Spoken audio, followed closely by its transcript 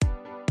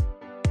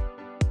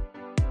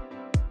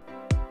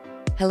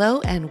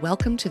Hello and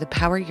welcome to the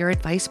Power Your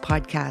Advice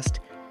podcast.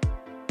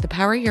 The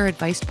Power Your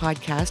Advice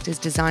podcast is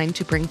designed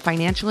to bring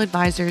financial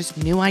advisors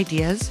new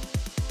ideas,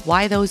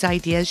 why those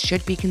ideas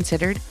should be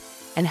considered,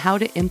 and how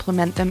to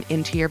implement them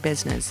into your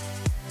business.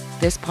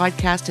 This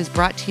podcast is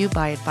brought to you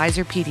by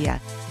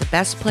Advisorpedia, the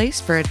best place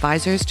for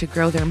advisors to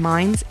grow their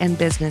minds and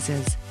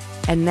businesses.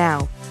 And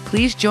now,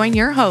 please join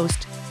your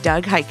host,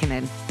 Doug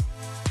Heikkinen.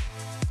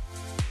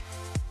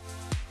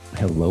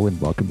 Hello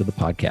and welcome to the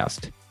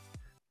podcast.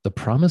 The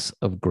promise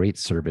of great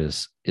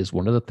service is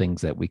one of the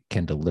things that we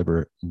can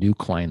deliver new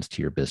clients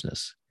to your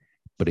business.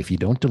 But if you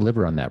don't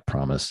deliver on that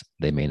promise,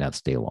 they may not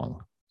stay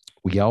long.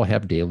 We all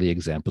have daily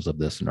examples of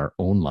this in our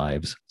own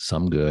lives,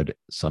 some good,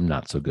 some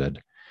not so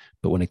good.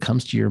 But when it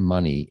comes to your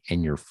money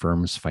and your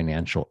firm's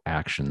financial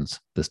actions,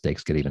 the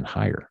stakes get even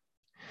higher.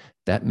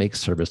 That makes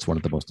service one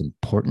of the most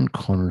important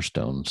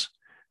cornerstones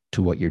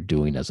to what you're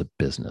doing as a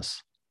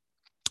business.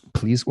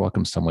 Please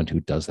welcome someone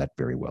who does that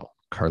very well,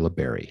 Carla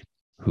Berry,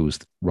 who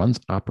runs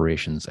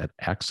operations at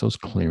Axos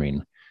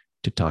Clearing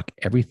to talk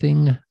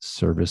everything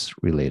service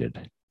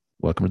related.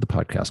 Welcome to the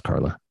podcast,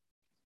 Carla.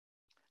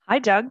 Hi,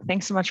 Doug.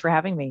 Thanks so much for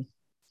having me.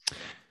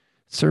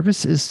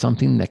 Service is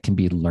something that can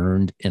be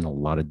learned in a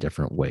lot of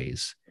different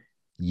ways.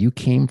 You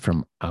came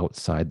from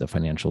outside the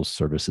financial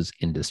services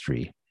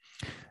industry.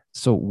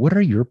 So what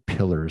are your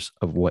pillars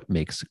of what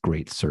makes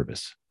great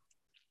service?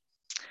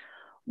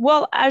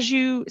 Well, as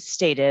you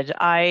stated,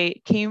 I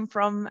came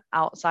from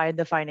outside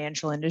the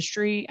financial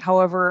industry.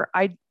 However,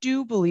 I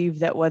do believe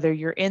that whether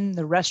you're in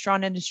the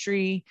restaurant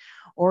industry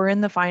or in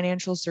the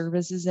financial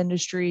services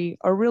industry,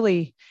 or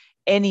really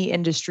any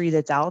industry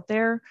that's out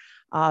there,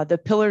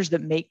 the pillars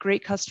that make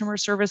great customer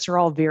service are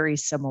all very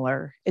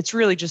similar. It's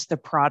really just the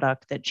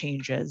product that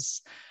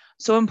changes.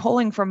 So in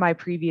pulling from my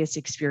previous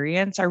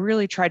experience, I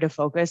really try to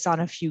focus on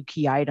a few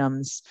key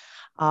items.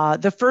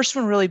 The first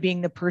one really being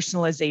the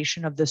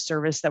personalization of the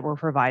service that we're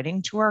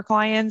providing to our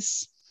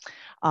clients,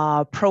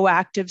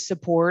 proactive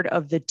support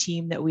of the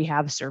team that we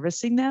have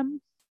servicing them.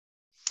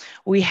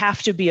 We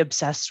have to be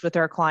obsessed with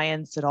our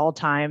clients at all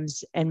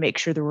times and make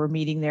sure that we're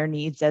meeting their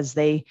needs as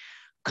they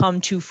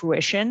come to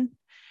fruition.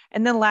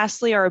 And then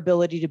lastly, our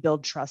ability to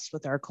build trust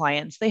with our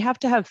clients. They have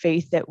to have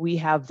faith that we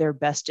have their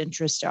best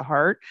interest at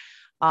heart.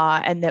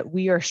 And that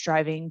we are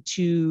striving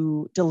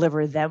to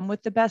deliver them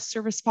with the best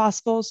service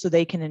possible so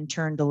they can in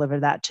turn deliver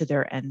that to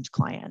their end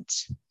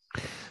client.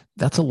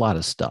 That's a lot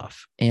of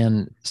stuff.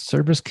 And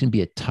service can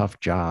be a tough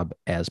job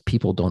as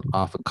people don't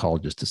often call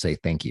just to say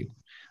thank you,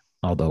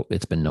 although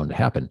it's been known to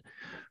happen.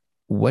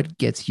 What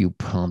gets you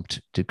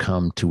pumped to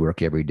come to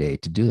work every day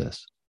to do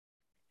this?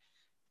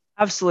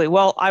 Absolutely.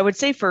 Well, I would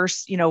say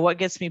first, what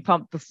gets me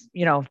pumped,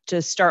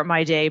 to start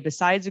my day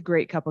besides a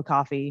great cup of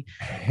coffee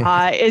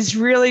is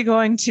really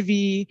going to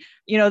be,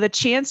 the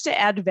chance to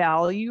add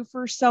value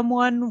for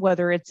someone,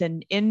 whether it's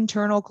an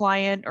internal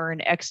client or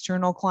an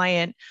external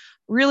client,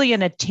 really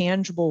in a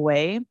tangible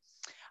way.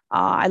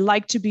 I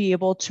like to be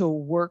able to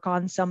work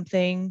on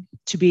something,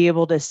 to be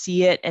able to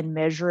see it and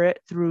measure it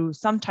through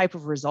some type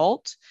of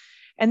result,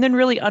 and then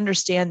really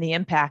understand the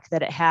impact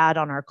that it had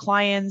on our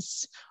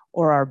clients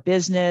or our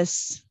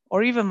business,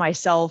 or even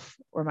myself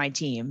or my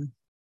team.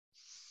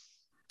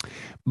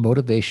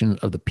 Motivation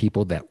of the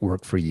people that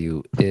work for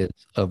you is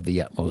of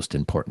the utmost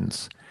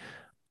importance.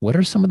 What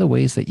are some of the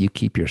ways that you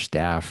keep your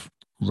staff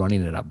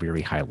running at a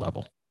very high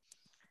level?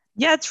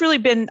 Yeah, it's really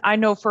been, I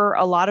know for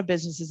a lot of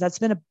businesses, that's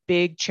been a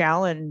big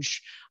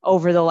challenge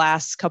over the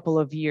last couple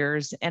of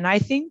years. And I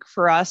think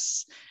for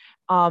us,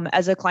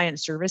 as a client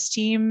service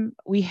team,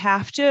 we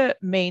have to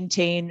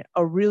maintain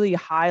a really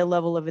high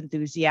level of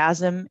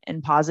enthusiasm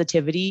and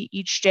positivity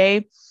each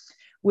day,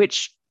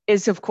 which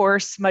is, of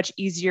course, much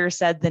easier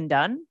said than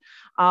done.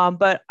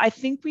 But I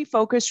think we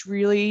focus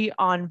really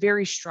on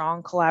very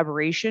strong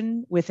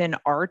collaboration within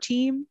our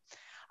team,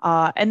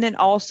 and then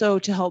also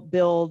to help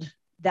build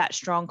that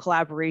strong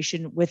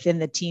collaboration within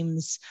the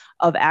teams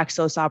of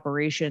Axos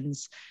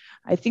operations.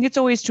 I think it's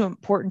always too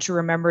important to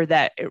remember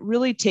that it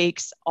really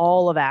takes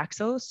all of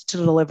Axos to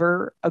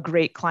deliver a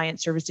great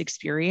client service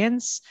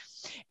experience.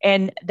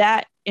 And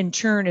that in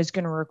turn is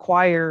going to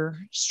require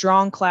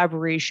strong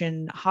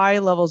collaboration, high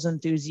levels of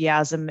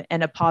enthusiasm,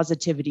 and a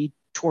positivity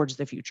towards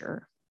the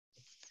future.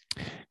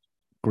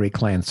 Great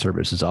client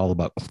service is all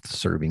about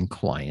serving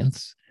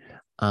clients.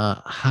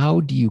 How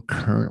do you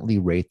currently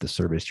rate the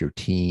service your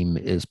team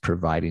is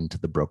providing to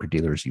the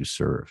broker-dealers you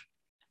serve?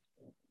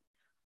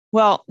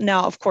 Well,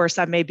 now, of course,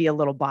 I may be a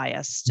little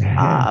biased,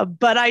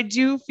 but I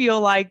do feel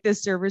like the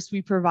service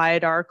we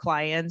provide our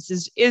clients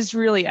is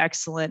really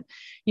excellent.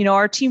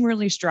 Our team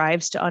really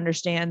strives to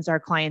understand our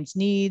clients'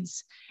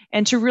 needs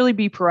and to really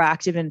be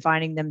proactive in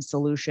finding them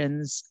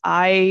solutions.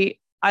 I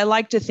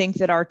like to think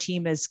that our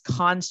team is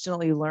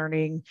constantly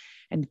learning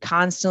and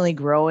constantly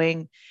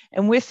growing.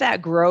 And with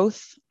that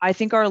growth, I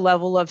think our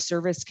level of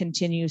service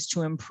continues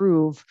to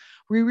improve.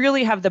 We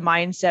really have the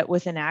mindset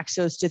within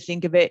Axos to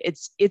think of it.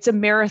 It's a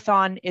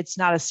marathon. It's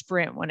not a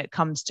sprint when it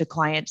comes to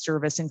client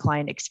service and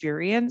client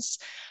experience.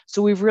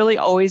 So we've really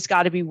always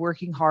got to be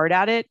working hard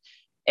at it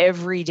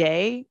every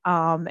day,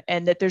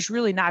 and that there's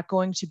really not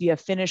going to be a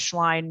finish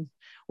line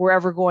we're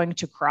ever going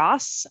to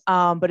cross,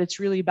 but it's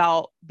really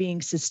about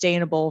being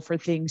sustainable for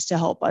things to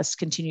help us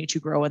continue to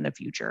grow in the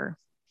future.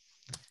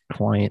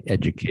 Client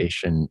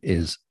education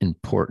is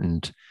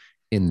important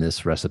in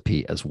this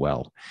recipe as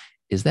well.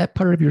 Is that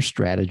part of your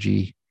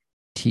strategy,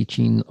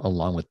 teaching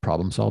along with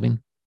problem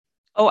solving?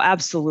 Oh,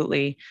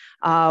 absolutely.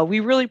 We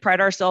really pride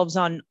ourselves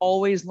on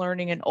always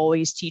learning and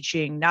always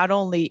teaching, not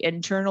only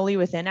internally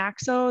within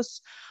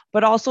Axos,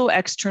 but also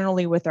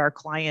externally with our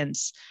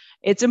clients.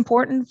 It's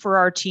important for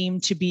our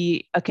team to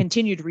be a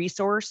continued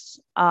resource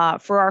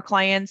for our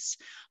clients,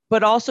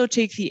 but also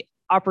take the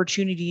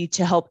opportunity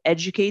to help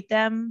educate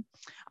them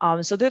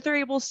so that they're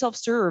able to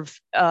self-serve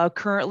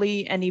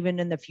currently and even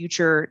in the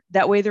future.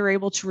 That way they're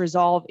able to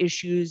resolve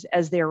issues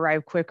as they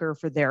arrive quicker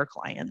for their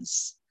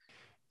clients.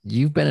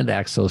 You've been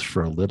at Axos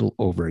for a little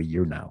over a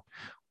year now.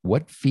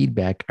 What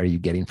feedback are you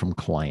getting from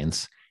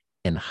clients,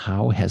 and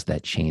how has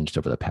that changed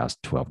over the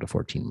past 12 to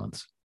 14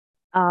 months?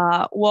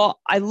 Well,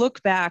 I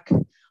look back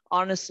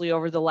honestly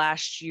over the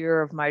last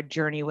year of my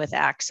journey with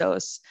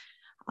Axos,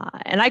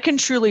 and I can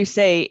truly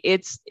say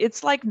it's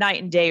like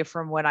night and day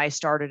from when I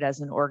started as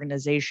an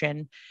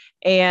organization.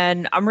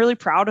 And I'm really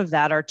proud of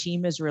that. Our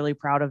team is really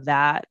proud of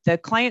that. The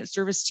client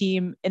service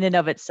team in and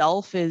of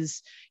itself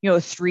is,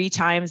 3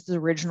 times the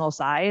original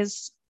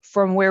size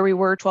from where we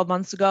were 12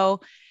 months ago.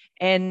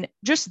 And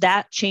just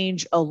that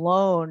change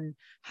alone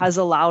has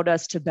allowed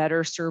us to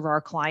better serve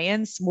our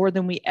clients more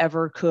than we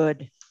ever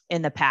could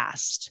in the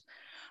past.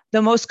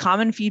 The most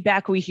common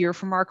feedback we hear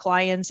from our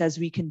clients as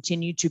we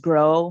continue to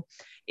grow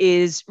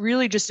is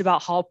really just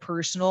about how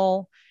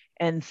personal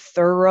and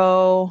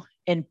thorough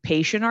and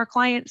patient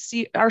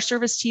our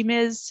service team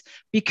is,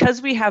 because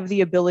we have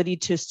the ability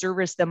to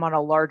service them on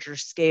a larger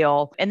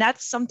scale. And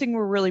that's something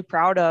we're really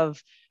proud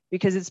of,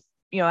 because it's,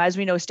 as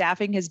we know,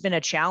 staffing has been a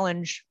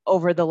challenge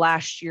over the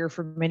last year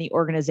for many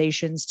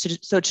organizations.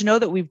 So to know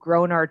that we've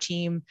grown our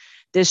team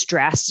this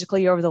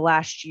drastically over the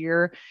last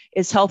year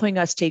is helping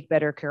us take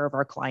better care of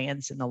our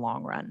clients in the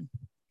long run.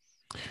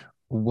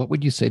 What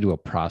would you say to a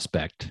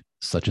prospect,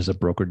 such as a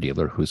broker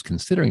dealer who's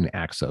considering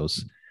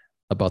Axos,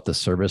 about the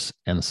service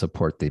and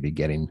support they'd be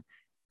getting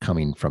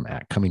coming to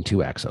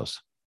Axos?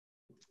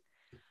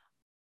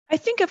 I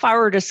think if I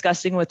were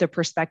discussing with a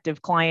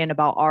prospective client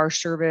about our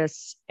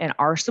service and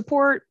our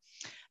support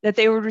that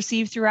they would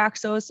receive through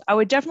Axos, I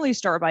would definitely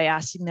start by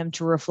asking them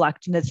to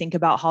reflect and to think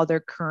about how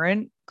their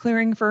current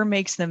clearing firm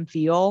makes them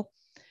feel.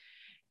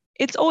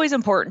 It's always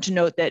important to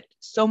note that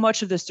so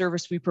much of the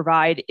service we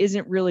provide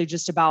isn't really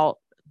just about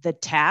the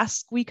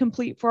task we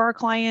complete for our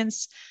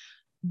clients,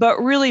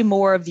 but really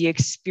more of the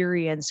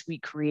experience we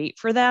create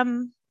for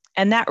them.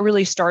 And that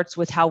really starts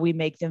with how we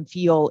make them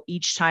feel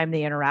each time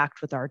they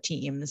interact with our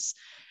teams.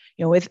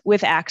 With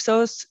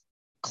Axos,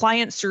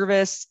 client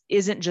service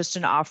isn't just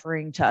an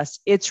offering to us,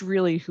 it's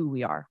really who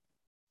we are.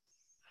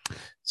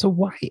 So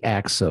why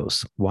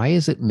Axos? Why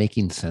is it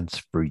making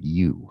sense for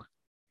you?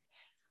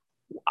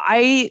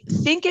 I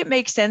think it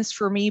makes sense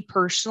for me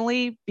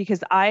personally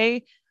because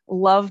I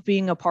love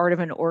being a part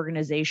of an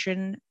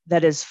organization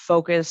that is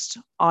focused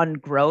on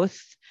growth.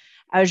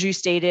 As you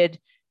stated,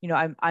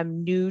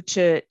 I'm new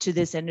to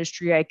this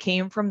industry. I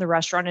came from the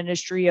restaurant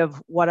industry of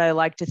what I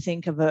like to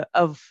think of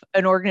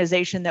an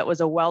organization that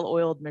was a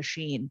well-oiled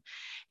machine.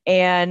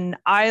 And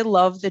I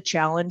love the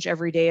challenge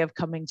every day of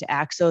coming to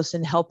Axos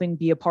and helping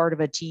be a part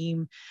of a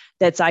team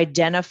that's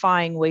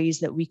identifying ways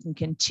that we can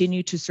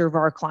continue to serve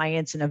our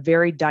clients in a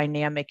very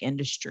dynamic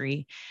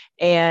industry.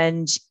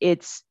 And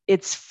it's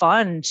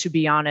fun, to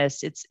be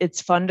honest.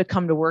 It's fun to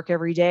come to work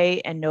every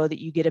day and know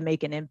that you get to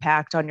make an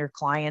impact on your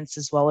clients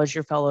as well as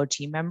your fellow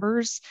team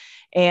members.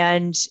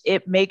 And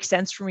it makes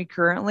sense for me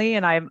currently,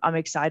 and I'm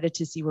excited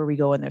to see where we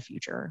go in the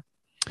future.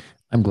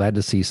 I'm glad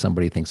to see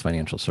somebody thinks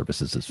financial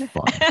services is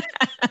fun.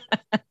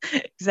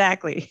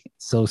 Exactly.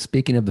 So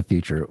speaking of the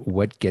future,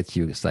 what gets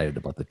you excited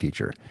about the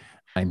future?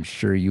 I'm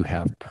sure you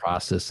have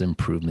process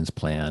improvements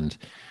planned,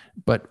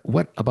 but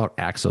what about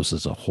Axos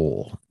as a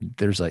whole?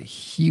 There's a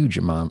huge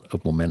amount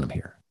of momentum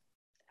here.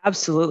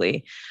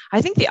 Absolutely.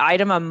 I think the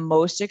item I'm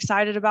most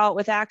excited about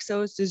with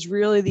Axos is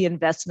really the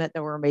investment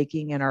that we're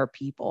making in our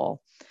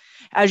people.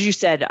 As you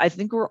said, I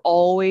think we're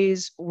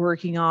always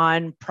working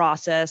on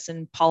process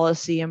and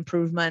policy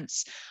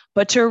improvements,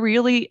 but to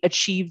really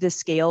achieve the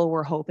scale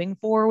we're hoping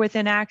for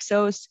within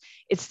Axos,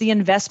 it's the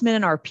investment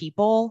in our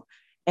people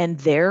and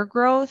their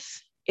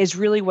growth is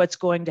really what's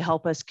going to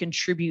help us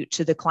contribute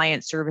to the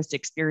client service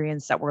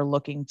experience that we're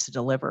looking to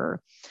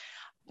deliver.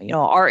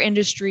 Our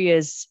industry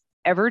is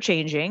ever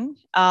changing,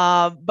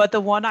 but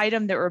the one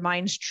item that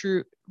remains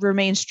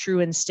true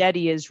and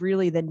steady is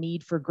really the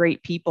need for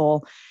great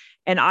people.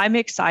 And I'm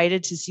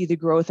excited to see the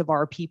growth of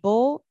our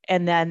people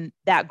and then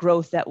that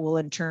growth that will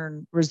in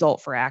turn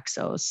result for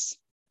Axos.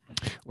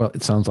 Well,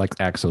 it sounds like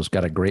Axos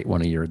got a great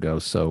one a year ago.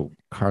 So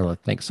Carla,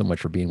 thanks so much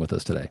for being with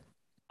us today.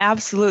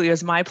 Absolutely. It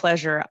was my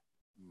pleasure.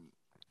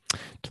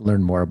 To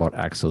learn more about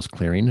Axos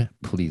Clearing,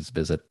 please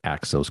visit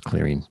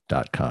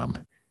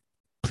axosclearing.com.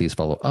 Please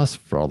follow us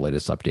for all the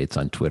latest updates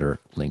on Twitter,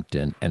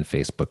 LinkedIn, and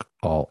Facebook,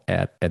 all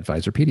at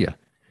Advisorpedia.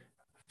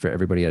 For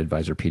everybody at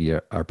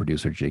Advisorpedia, our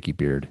producer, Jakey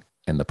Beard,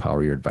 and the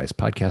Power Your Advice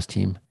podcast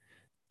team,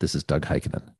 this is Doug Heikkinen.